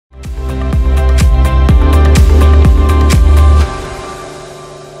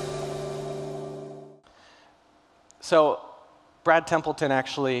So Brad Templeton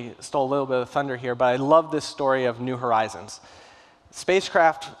actually stole a little bit of thunder here, but I love this story of New Horizons.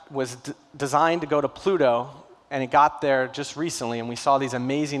 Spacecraft was designed to go to Pluto, and it got there just recently, and we saw these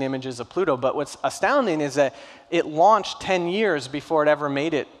amazing images of Pluto. But what's astounding is that it launched 10 years before it ever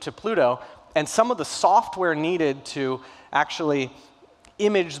made it to Pluto, and some of the software needed to actually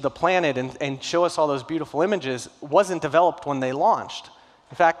image the planet and show us all those beautiful images wasn't developed when they launched.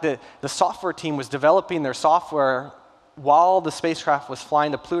 In fact, the software team was developing their software while the spacecraft was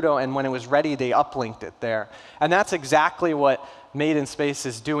flying to Pluto, and when it was ready, they uplinked it there. And that's exactly what Made in Space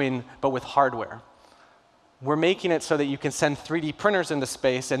is doing, but with hardware. We're making it so that you can send 3D printers into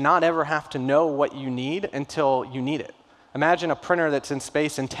space and not ever have to know what you need until you need it. Imagine a printer that's in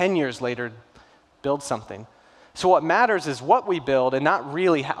space and 10 years later builds something. So what matters is what we build and not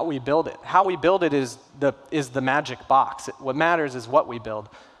really how we build it. How we build it is the magic box. What matters is what we build,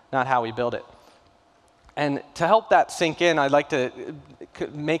 not how we build it. And to help that sink in, I'd like to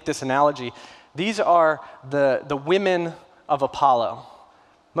make this analogy. These are the women of Apollo.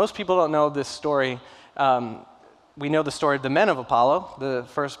 Most people don't know this story. We know the story of the men of Apollo, the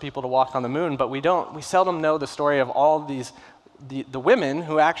first people to walk on the moon, but we seldom know the story of all the women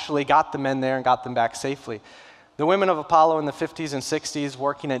who actually got the men there and got them back safely. The women of Apollo in the 50s and 60s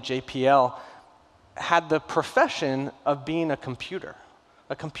working at JPL had the profession of being a computer.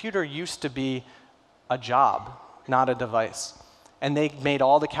 A computer used to be a job, not a device. And they made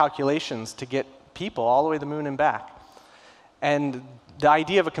all the calculations to get people all the way to the moon and back. And the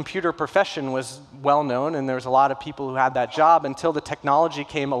idea of a computer profession was well known, and there was a lot of people who had that job until the technology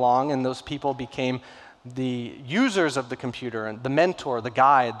came along and those people became the users of the computer, and the mentor, the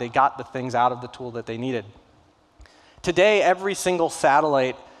guide. They got the things out of the tool that they needed. Today, every single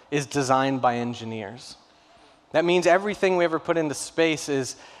satellite is designed by engineers. That means everything we ever put into space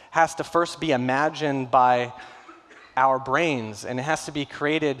has to first be imagined by our brains, and it has to be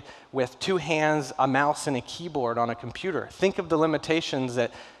created with 2 hands, a mouse, and a keyboard on a computer. Think of the limitations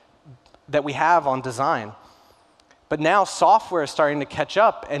that we have on design. But now software is starting to catch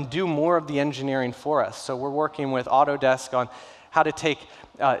up and do more of the engineering for us. So we're working with Autodesk on how to take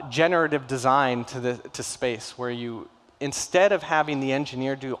generative design to space, where you, instead of having the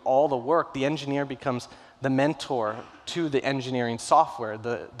engineer do all the work, the engineer becomes the mentor to the engineering software,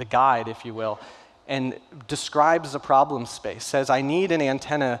 the guide, if you will, and describes the problem space, says, I need an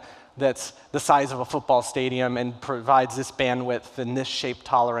antenna that's the size of a football stadium and provides this bandwidth and this shape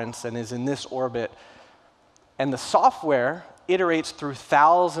tolerance and is in this orbit. And the software iterates through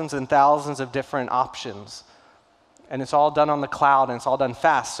thousands and thousands of different options. And it's all done on the cloud, and it's all done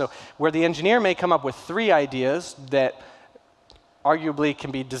fast. So where the engineer may come up with 3 ideas that arguably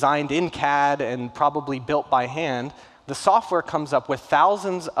can be designed in CAD and probably built by hand, the software comes up with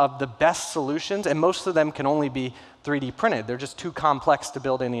thousands of the best solutions, and most of them can only be 3D printed. They're just too complex to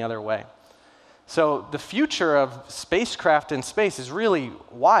build any other way. So the future of spacecraft in space is really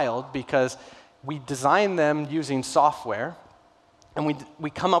wild because we design them using software, and we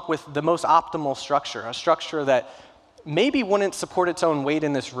come up with the most optimal structure, a structure that maybe wouldn't support its own weight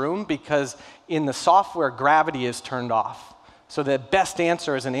in this room because in the software, gravity is turned off. So the best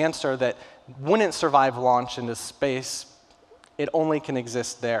answer is an answer that wouldn't survive launch into space. It only can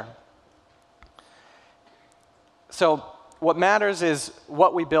exist there. So what matters is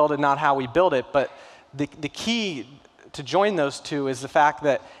what we build and not how we build it, but the key to join those two is the fact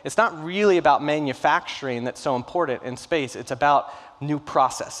that it's not really about manufacturing that's so important in space. It's about new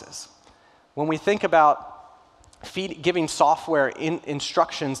processes. When we think about giving software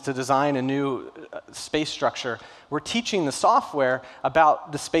instructions to design a new space structure, we're teaching the software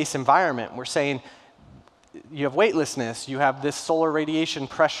about the space environment. We're saying you have weightlessness, you have this solar radiation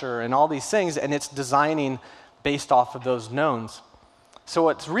pressure, and all these things, and it's designing based off of those knowns. So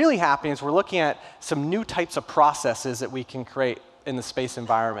what's really happening is we're looking at some new types of processes that we can create in the space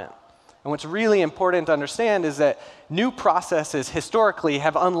environment. And what's really important to understand is that new processes historically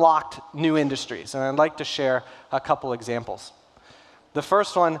have unlocked new industries. And I'd like to share a couple examples. The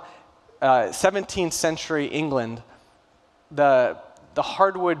first one, 17th century England, the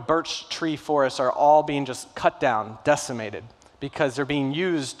hardwood birch tree forests are all being just cut down, decimated, because they're being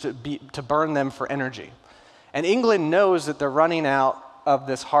used to burn them for energy. And England knows that they're running out of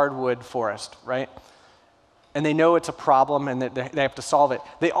this hardwood forest, right? And they know it's a problem and that they have to solve it.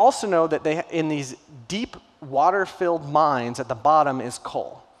 They also know that in these deep water-filled mines at the bottom is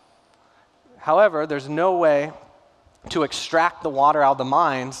coal. However, there's no way to extract the water out of the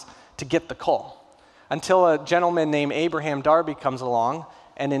mines to get the coal until a gentleman named Abraham Darby comes along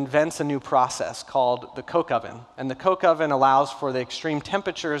and invents a new process called the coke oven. And the coke oven allows for the extreme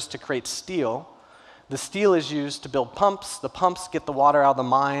temperatures to create steel The steel is used to build pumps. The pumps get the water out of the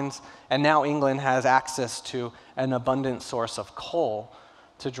mines. And now England has access to an abundant source of coal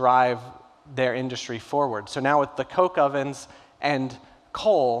to drive their industry forward. So now with the coke ovens and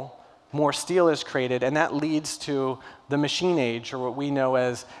coal, more steel is created, and that leads to the machine age, or what we know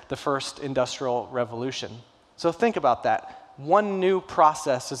as the first industrial revolution. So think about that. One new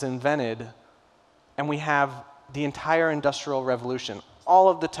process is invented, and we have the entire industrial revolution. All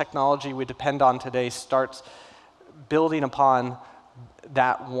of the technology we depend on today starts building upon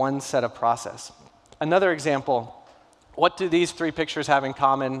that one set of process. Another example, what do these three pictures have in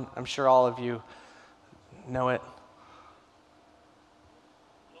common? I'm sure all of you know it.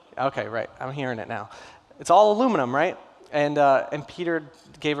 Okay, right, I'm hearing it now. It's all aluminum, right? And Peter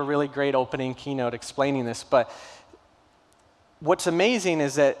gave a really great opening keynote explaining this, but what's amazing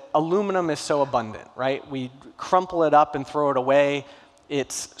is that aluminum is so abundant, right? We crumple it up and throw it away.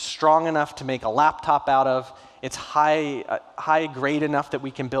 It's strong enough to make a laptop out of. It's high grade enough that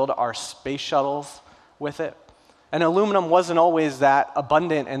we can build our space shuttles with it. And aluminum wasn't always that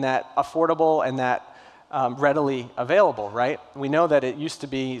abundant and that affordable and that readily available, right? We know that it used to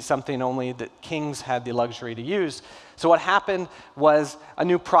be something only that kings had the luxury to use. So what happened was a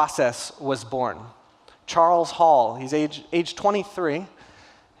new process was born. Charles Hall, he's age 23.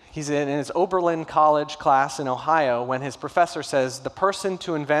 He's in his Oberlin College class in Ohio when his professor says, the person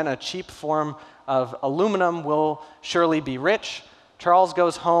to invent a cheap form of aluminum will surely be rich. Charles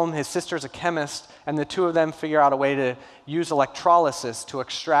goes home, his sister's a chemist, and the two of them figure out a way to use electrolysis to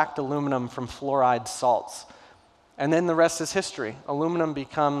extract aluminum from fluoride salts. And then the rest is history. Aluminum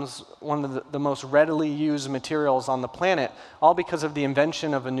becomes one of the most readily used materials on the planet, all because of the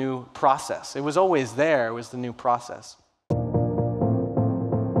invention of a new process. It was always there, it was the new process.